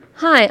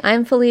Hi,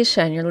 I'm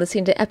Felicia, and you're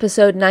listening to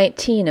episode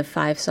 19 of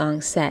 5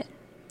 Songs Set.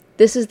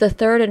 This is the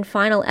third and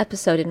final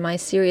episode in my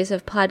series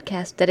of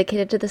podcasts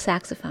dedicated to the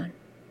saxophone.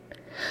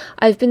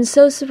 I've been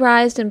so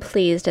surprised and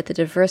pleased at the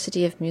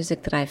diversity of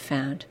music that I've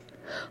found.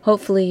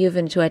 Hopefully you've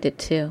enjoyed it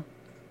too.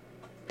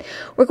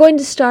 We're going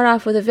to start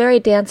off with a very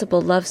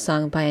danceable love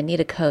song by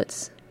Anita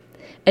Coates.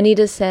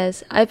 Anita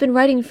says, "I've been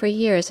writing for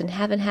years and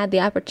haven't had the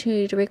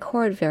opportunity to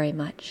record very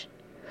much.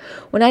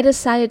 When I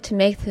decided to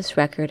make this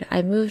record,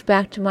 I moved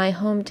back to my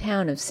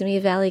hometown of Simi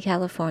Valley,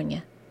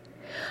 California.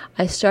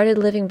 I started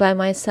living by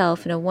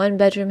myself in a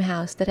one-bedroom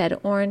house that had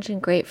orange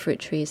and grapefruit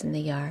trees in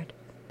the yard.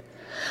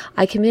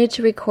 I committed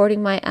to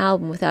recording my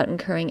album without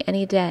incurring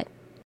any debt.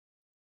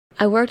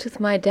 I worked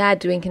with my dad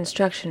doing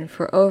construction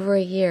for over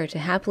a year to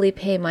happily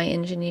pay my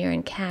engineer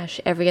in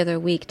cash every other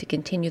week to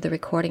continue the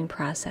recording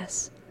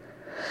process.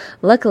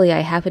 Luckily, I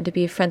happened to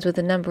be friends with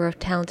a number of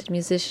talented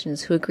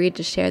musicians who agreed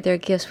to share their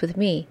gifts with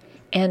me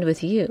and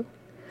with you.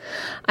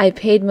 I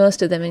paid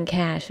most of them in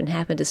cash and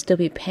happen to still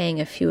be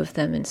paying a few of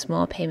them in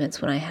small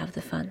payments when I have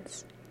the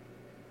funds."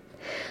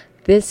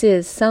 This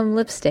is Some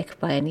Lipstick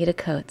by Anita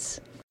Coates.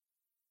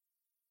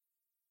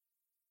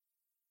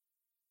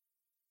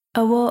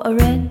 I wore a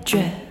red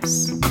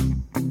dress.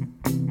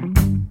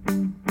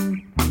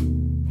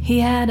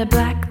 He had a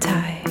black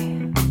tie.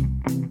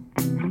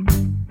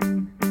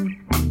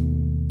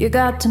 You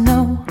got to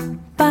know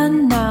by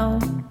now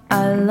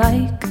I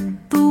like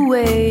the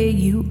way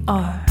you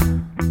are.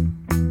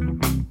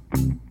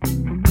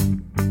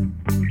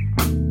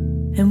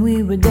 And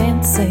we were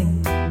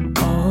dancing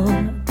all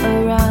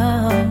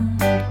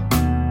around.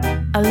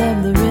 I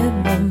love the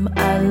rhythm,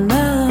 I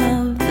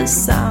love the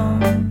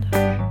sound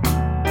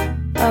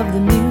of the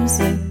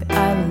music,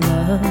 I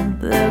love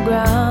the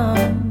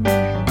ground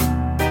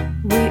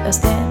we are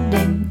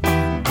standing on.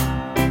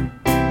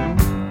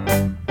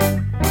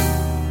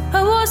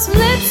 I wore some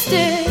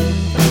lipstick.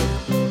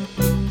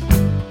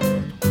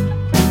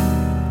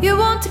 You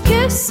want to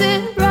kiss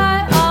it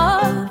right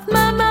off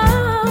my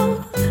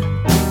mouth.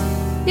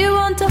 You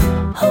want to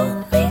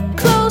hold me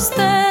close,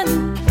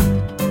 then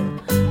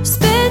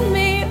spin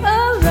me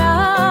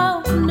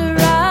around and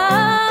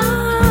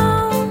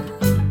around.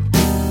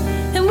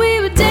 And we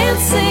were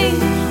dancing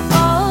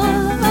all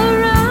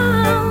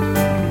around.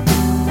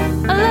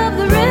 I love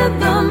the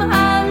rhythm, I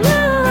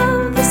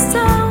love the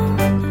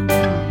sound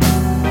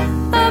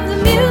of the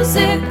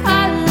music, I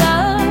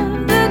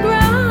love the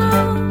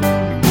ground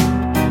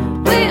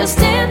we are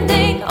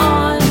standing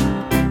on.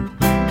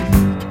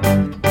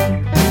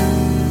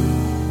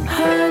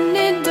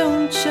 Honey,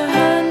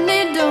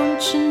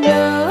 don't you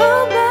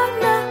know by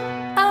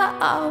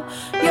now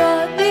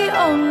you're the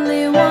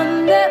only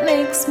one that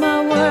makes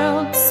my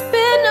world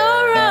spin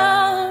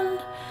around.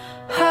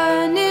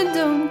 Honey,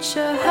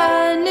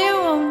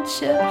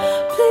 won't you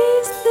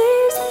please,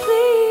 please,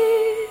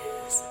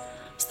 please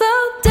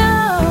slow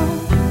down.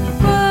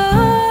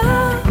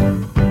 Whoa.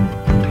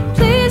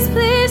 Please,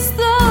 please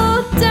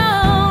slow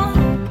down.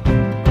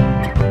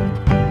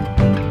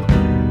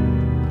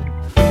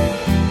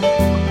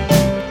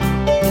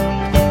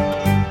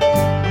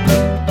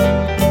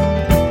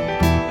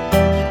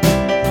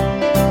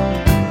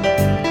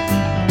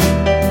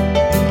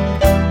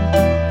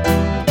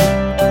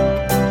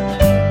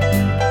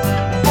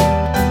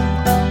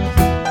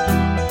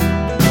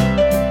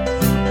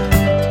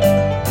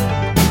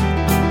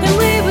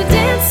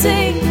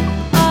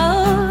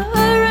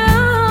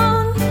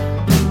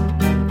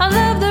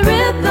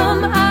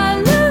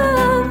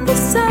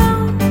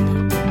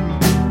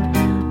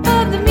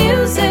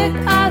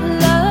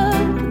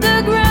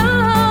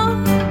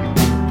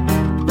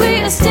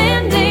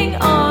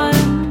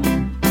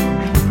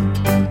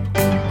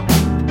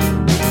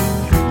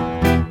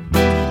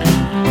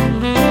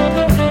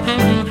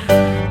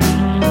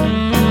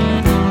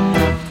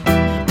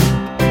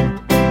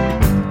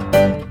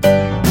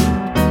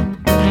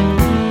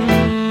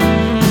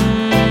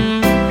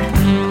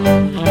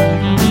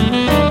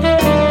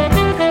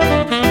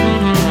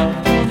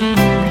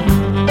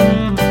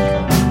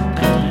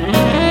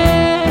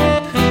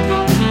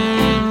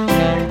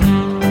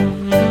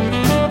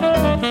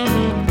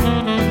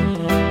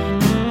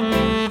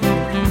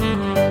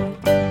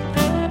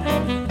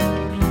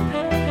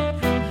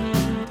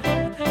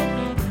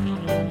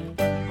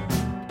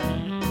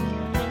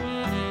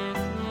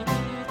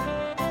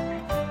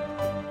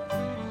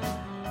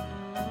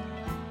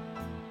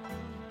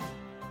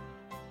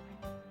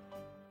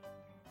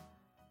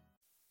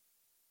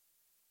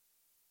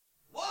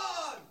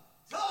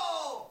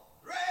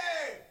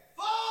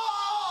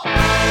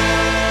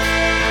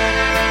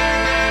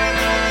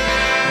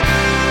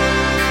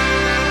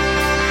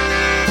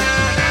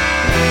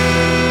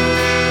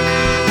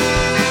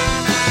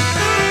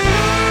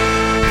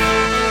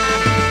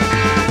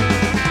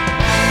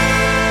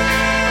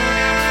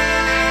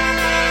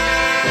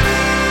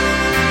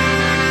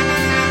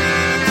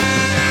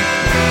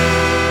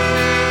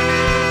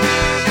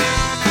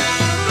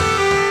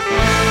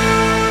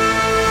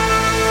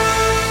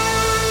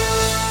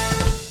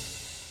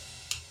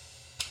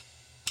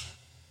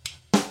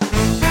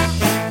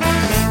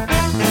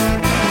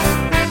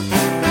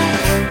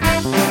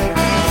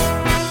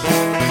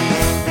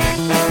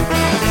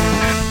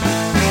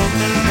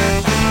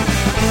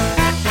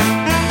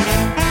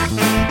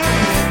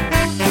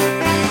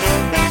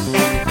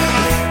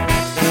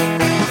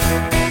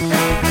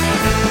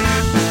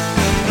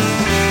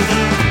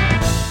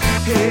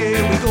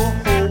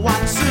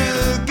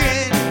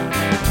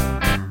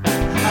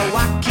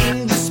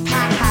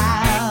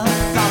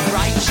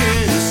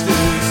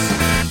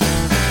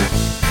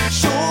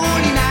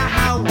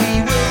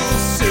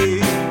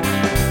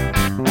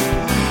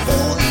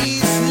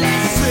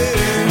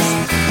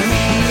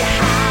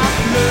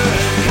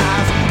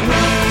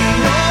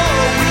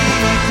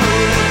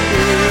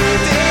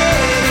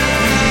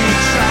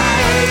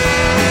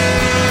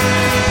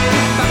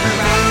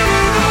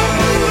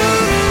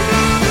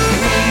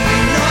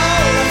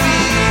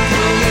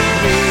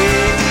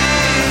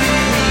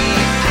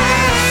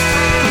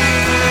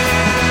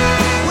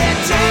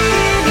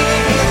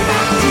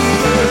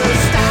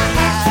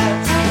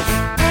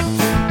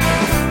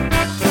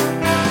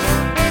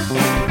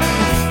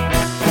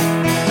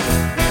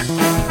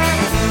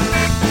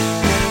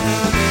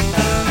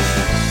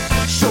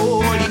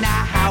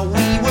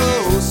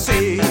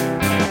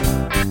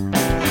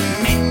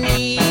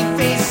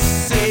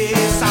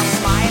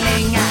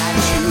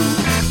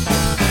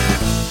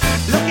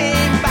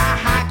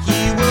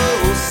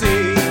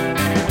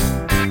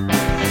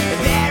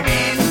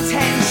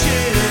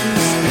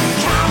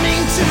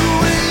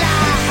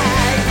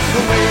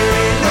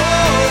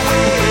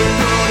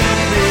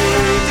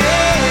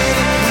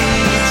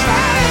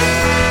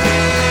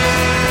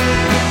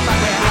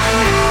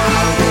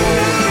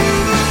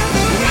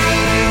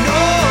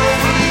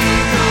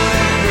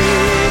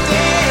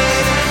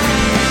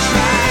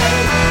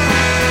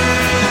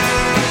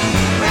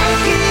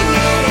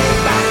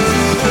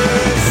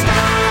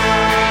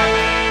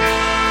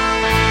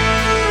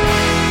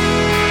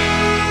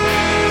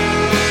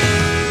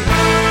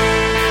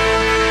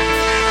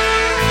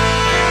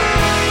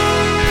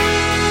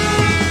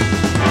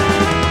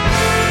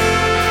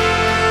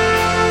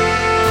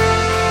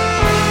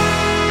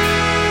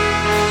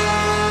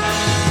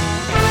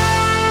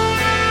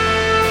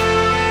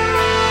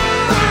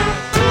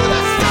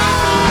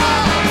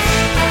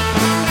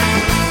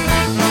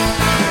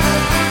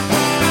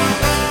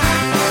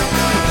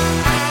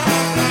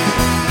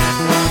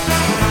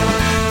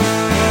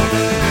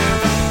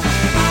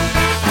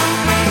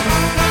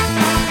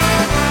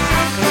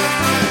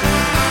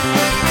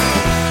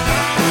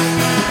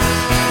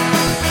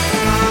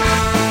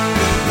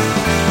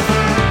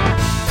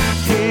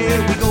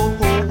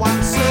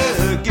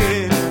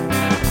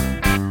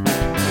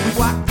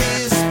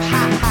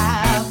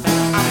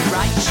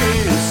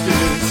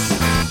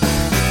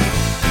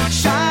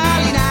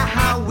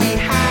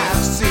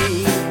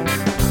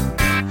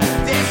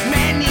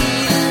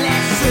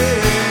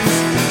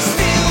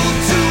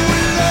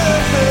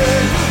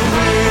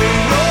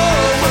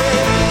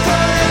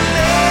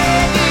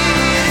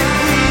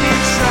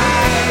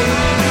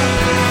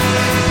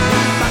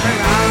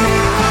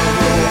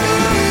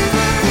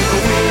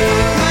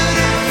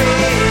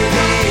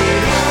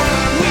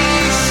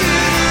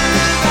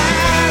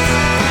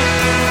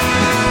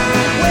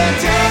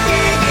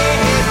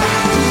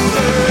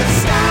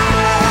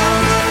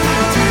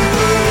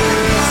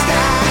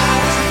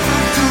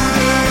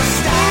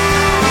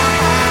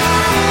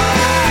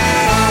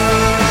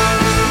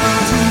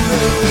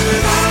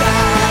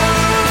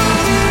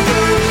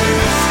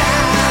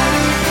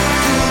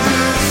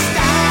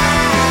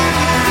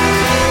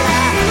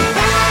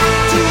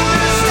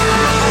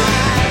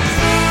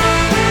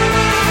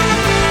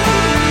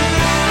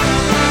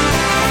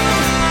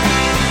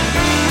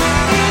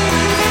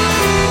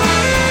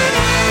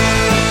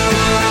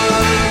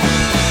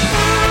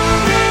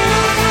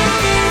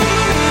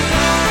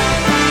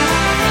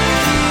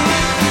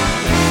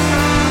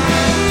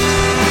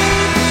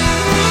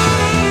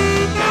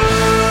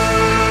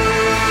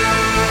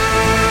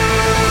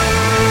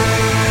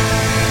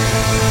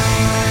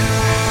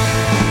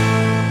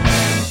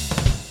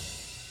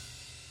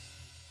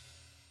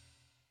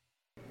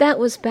 That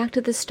was Back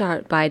to the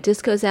Start by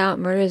Disco's Out,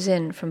 Murder's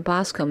In from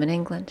Boscombe in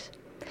England.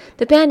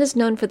 The band is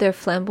known for their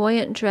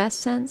flamboyant dress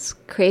sense,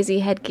 crazy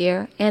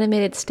headgear,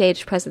 animated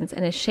stage presence,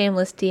 and a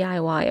shameless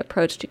DIY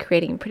approach to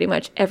creating pretty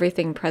much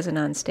everything present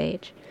on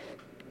stage.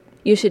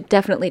 You should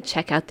definitely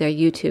check out their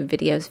YouTube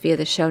videos via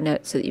the show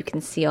notes so that you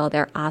can see all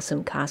their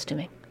awesome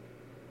costuming.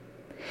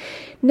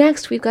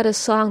 Next, we've got a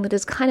song that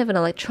is kind of an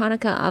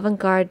electronica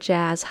avant-garde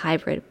jazz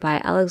hybrid by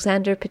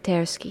Alexander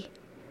Pitersky.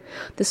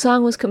 The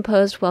song was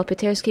composed while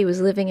Pitersky was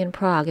living in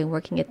Prague and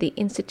working at the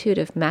Institute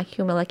of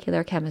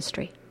Macromolecular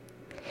Chemistry.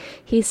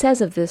 He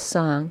says of this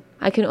song,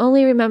 "I can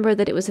only remember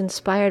that it was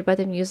inspired by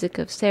the music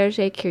of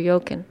Sergei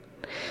Kuryokin,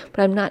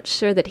 but I'm not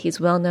sure that he's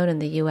well known in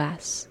the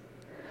U.S."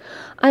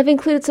 I've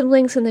included some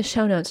links in the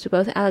show notes to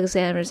both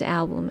Alexander's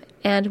album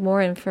and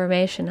more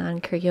information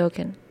on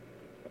Kuryokin.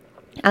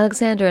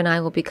 Alexander and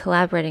I will be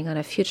collaborating on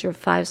a future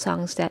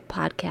 5-song set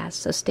podcast,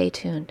 so stay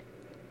tuned.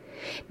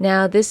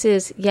 Now this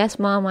is Yes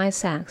Mom, I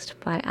Saxed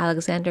by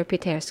Alexander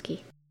Pitersky.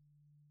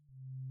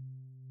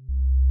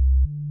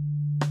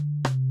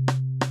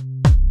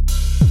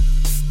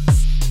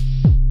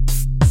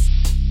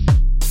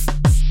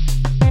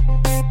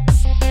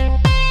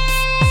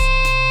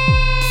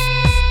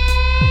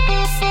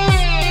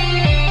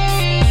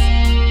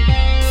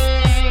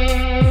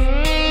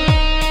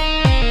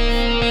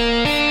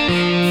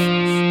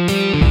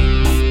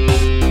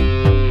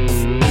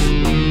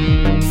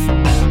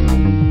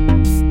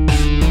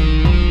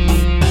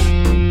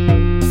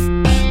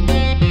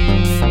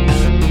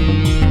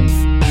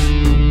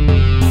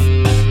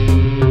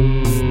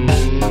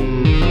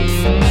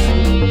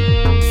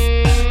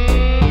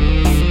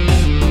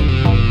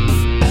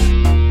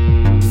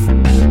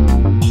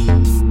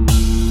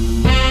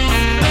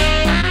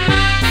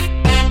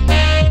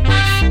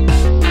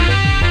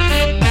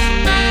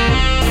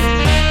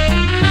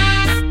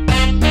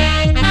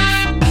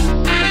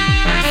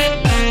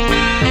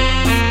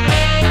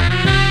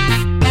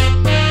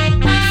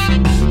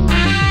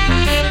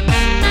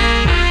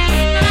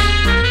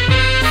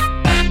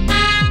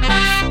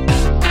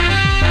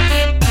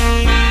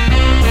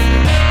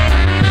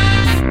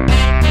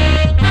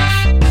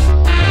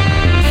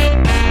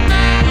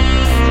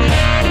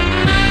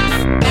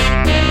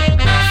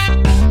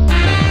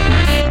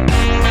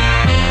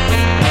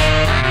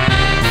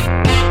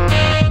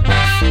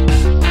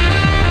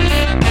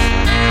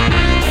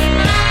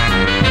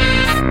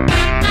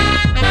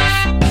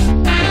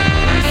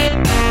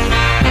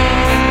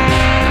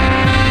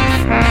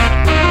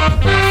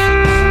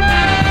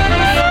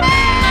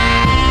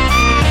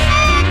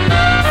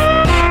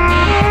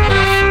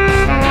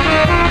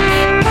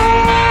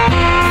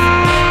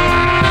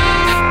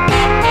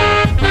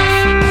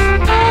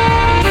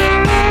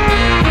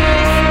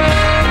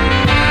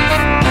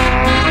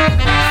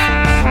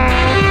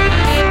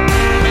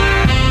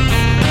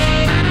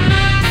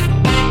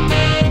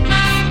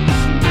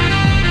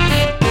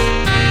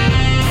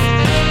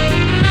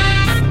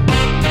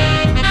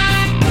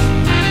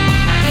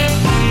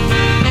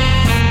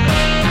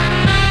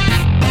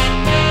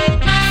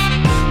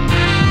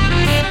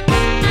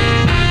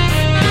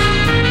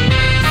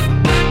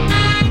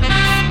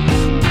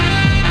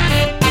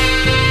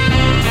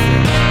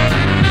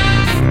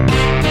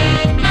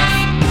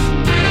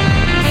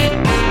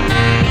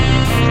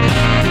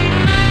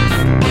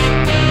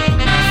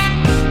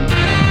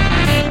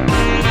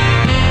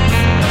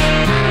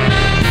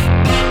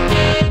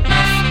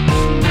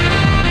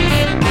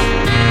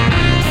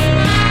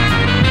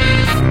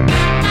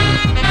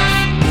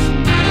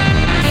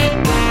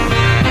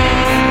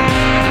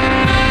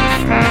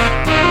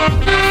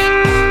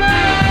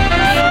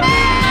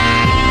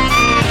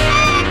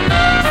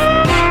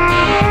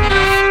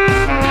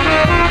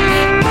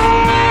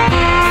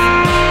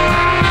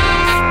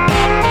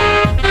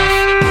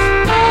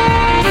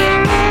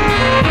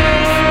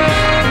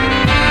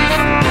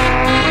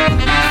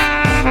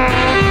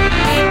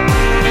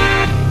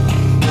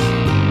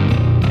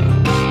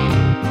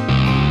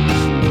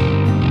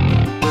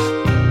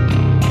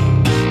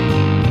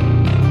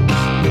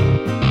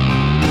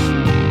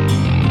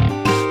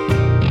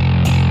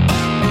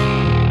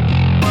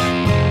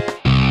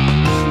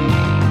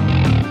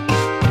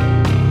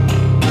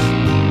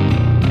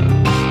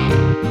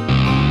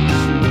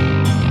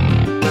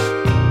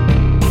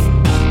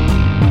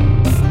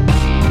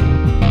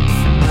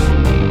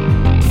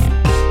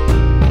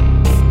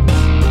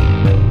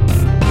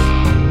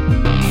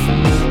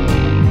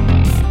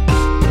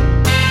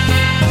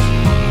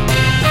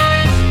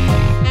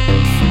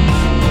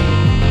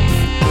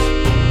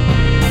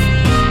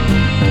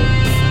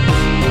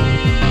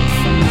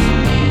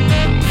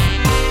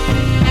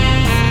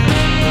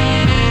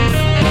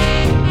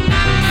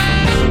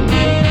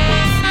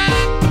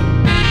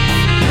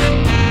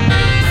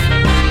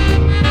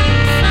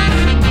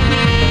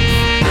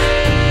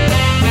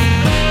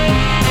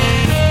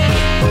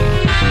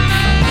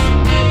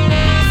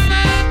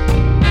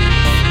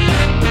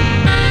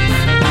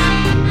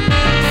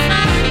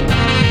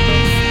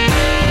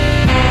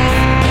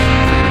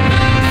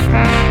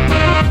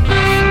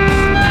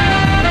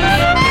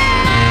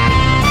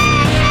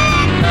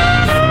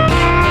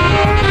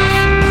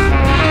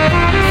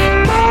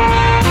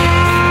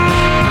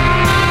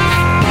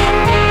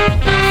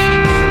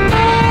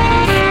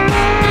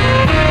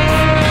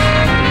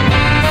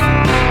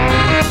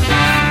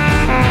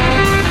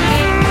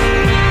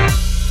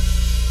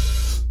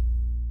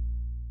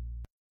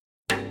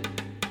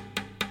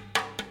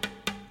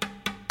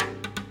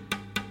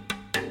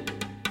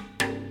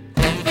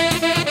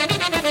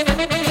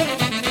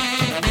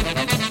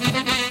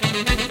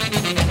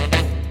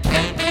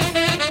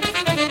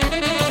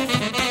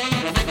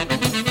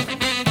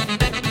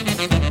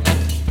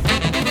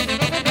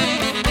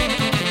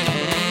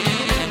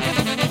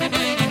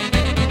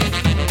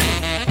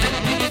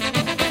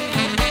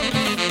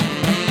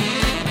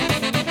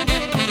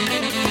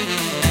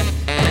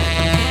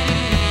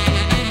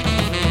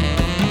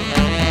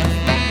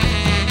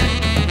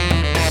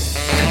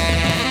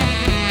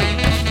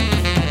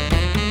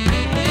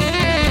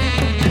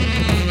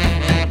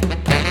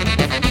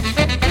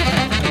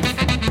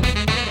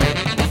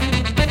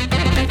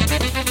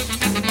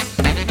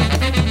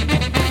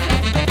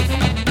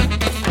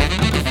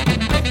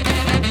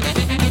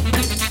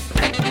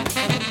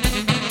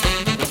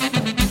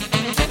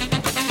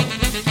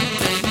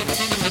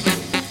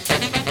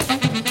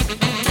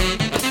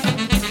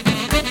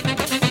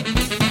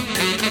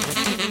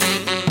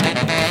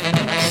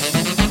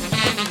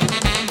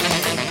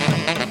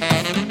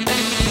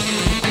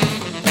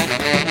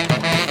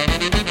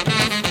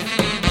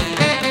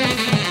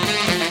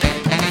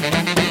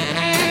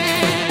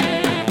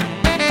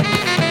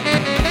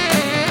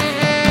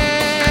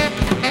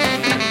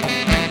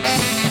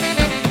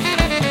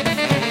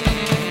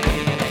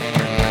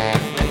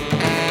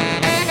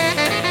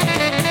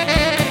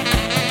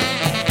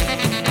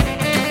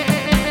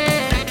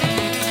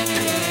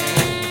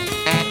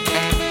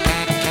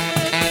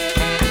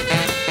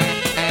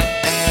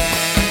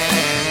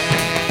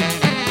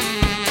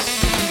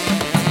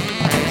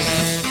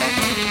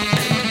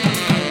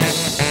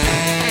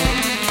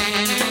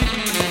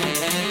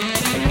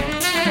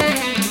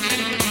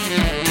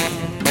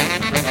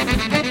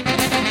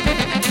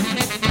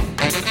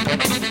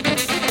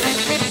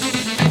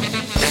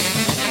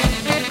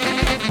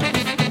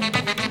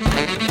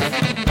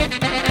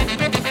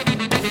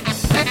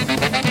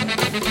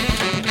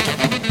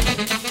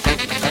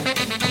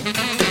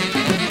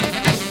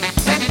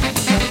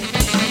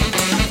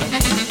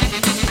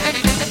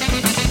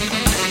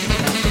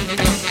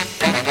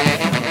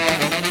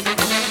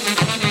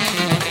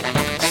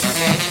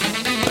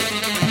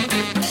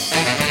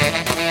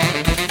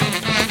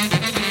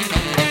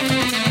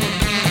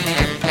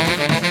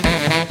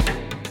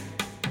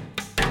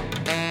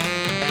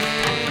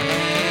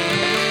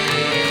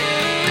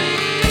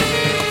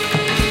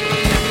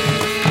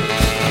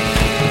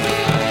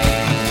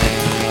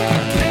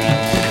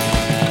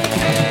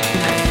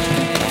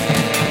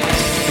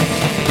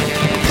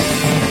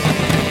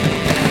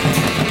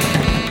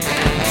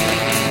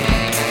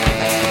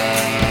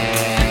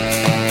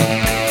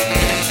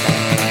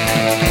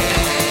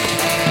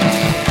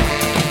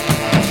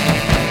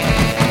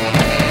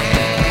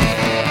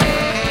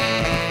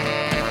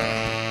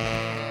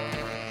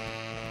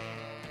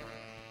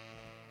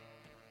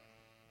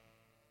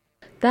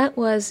 That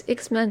was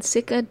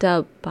Ixmansika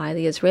Dub by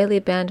the Israeli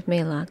band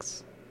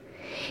Malox.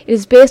 It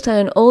is based on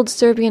an old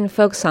Serbian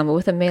folk samba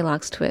with a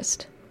Malox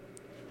twist.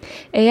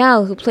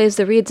 Eyal, who plays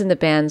the reeds in the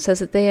band, says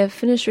that they have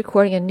finished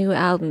recording a new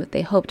album that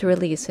they hope to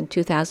release in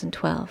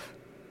 2012.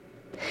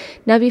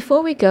 Now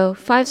before we go,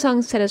 5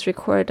 Song Set is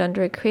recorded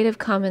under a Creative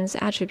Commons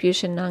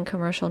Attribution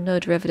Non-Commercial No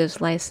Derivatives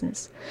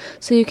license,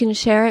 so you can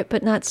share it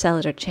but not sell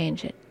it or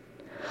change it.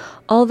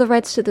 All the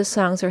rights to the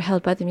songs are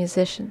held by the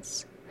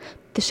musicians.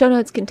 The show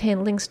notes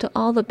contain links to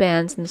all the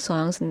bands and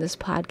songs in this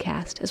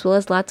podcast, as well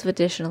as lots of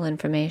additional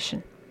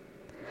information.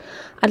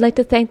 I'd like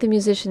to thank the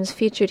musicians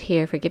featured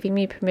here for giving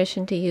me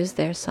permission to use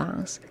their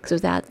songs, because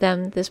without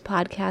them, this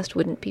podcast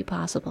wouldn't be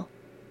possible.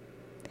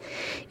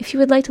 If you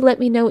would like to let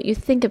me know what you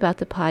think about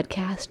the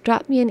podcast,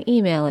 drop me an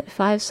email at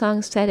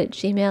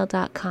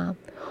 5songset@gmail.com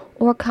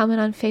or comment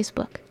on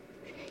Facebook.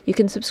 You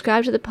can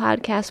subscribe to the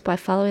podcast by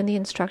following the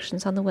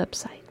instructions on the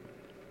website.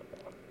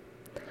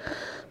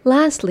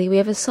 Lastly, we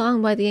have a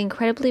song by the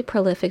incredibly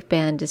prolific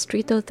band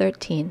Distrito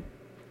 13.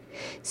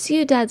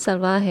 Ciudad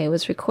Salvaje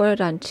was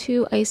recorded on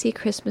 2 icy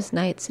Christmas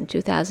nights in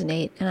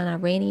 2008 and on a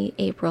rainy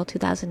April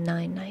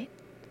 2009 night.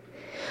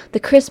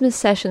 The Christmas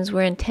sessions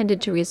were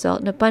intended to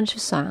result in a bunch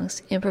of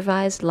songs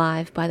improvised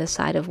live by the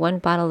side of 1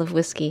 bottle of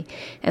whiskey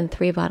and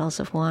 3 bottles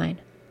of wine.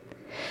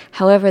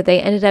 However, they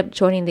ended up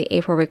joining the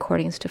April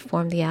recordings to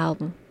form the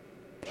album.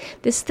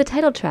 This is the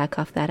title track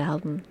off that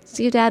album,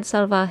 Ciudad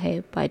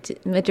Salvaje by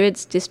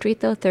Madrid's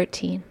Distrito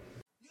 13.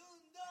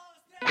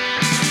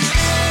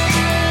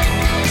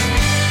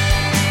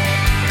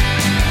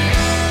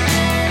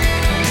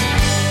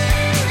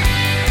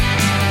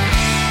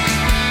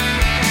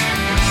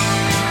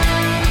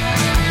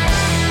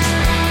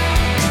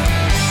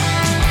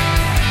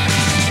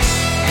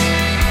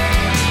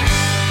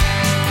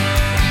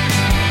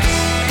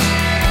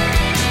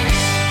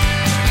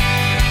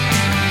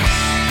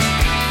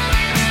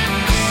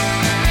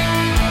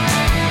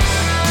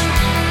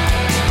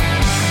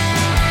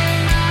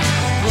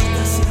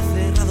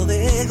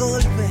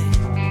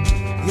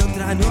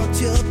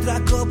 Otra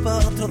copa,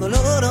 otro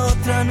dolor,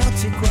 otra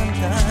noche.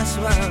 ¿Cuántas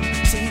van?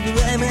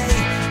 Sígueme y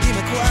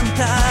dime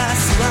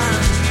cuántas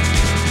van.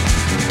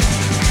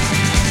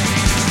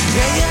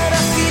 Ella era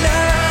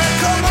afilada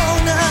como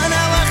una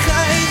navaja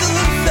y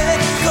dulce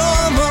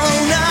como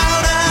una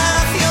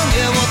oración.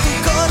 Llevo tu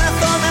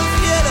corazón al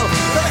cielo,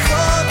 lo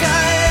dejo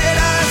caer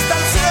hasta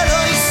el suelo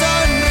y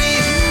sonrí,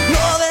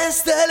 no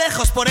desde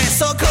lejos. Por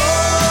eso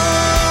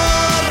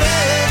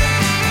corre,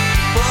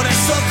 por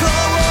eso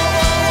corre.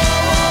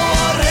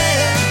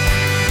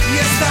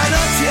 Esta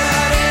noche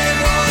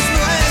haremos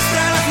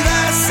nuestra la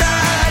ciudad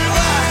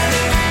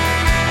salvaje.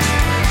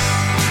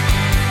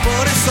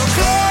 Por eso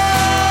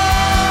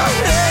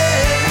corre,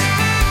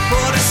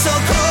 por eso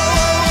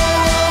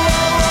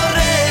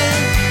corre.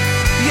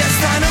 Y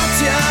esta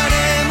noche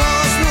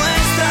haremos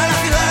nuestra la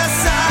ciudad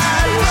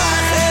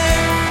salvaje.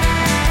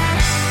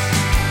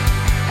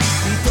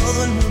 Y todo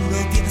el mundo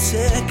tiene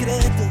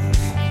secretos,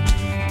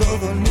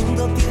 todo el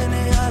mundo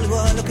tiene algo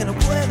a lo que no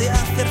puede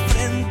hacer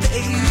frente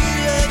y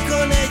vive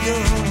con ello,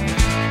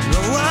 lo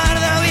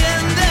guarda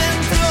bien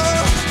dentro.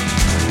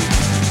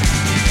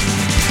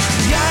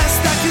 Y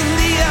hasta que un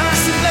día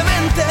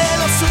simplemente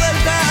lo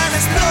sueltan,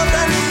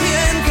 explotan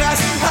mientras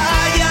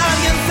hay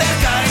alguien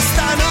cerca.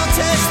 Esta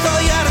noche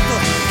estoy harto,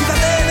 quizá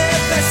te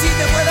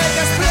necesite, puede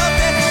que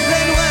explote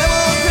de nuevo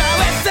otra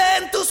vez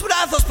en tus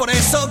brazos. Por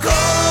eso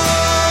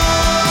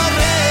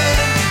corre,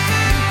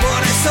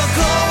 por eso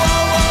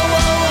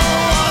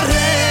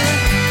corre.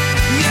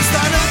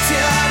 Esta noche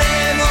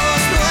haremos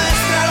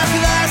nuestra la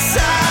ciudad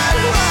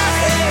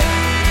salvaje.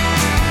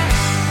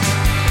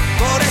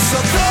 Por eso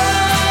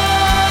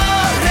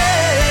corre,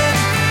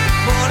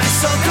 por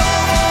eso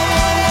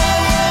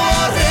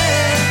corre.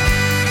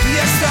 Y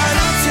esta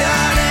noche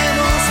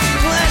haremos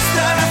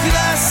nuestra la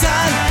ciudad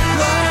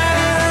salvaje.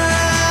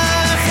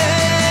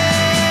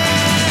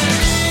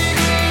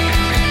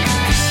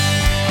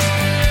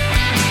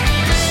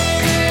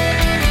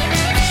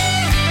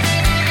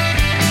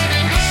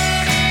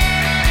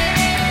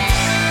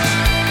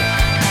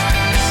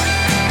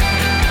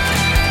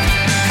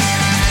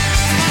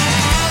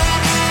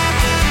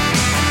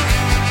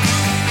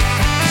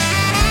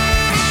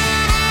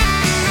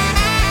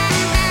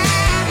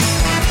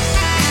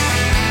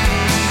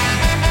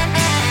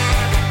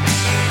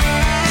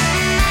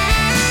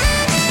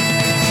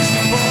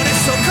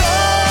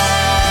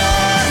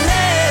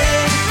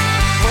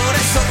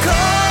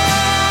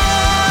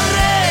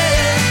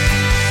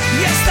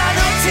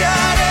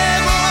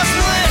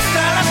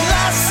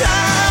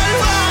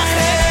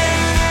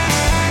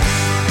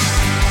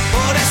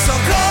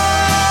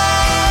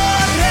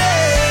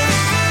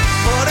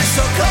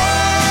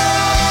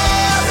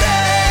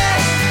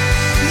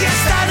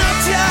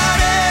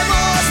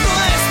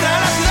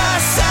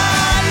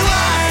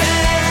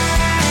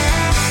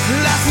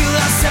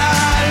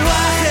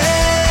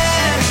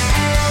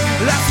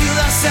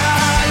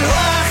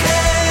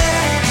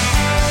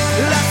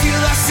 La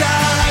ciudad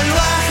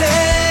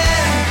salvaje.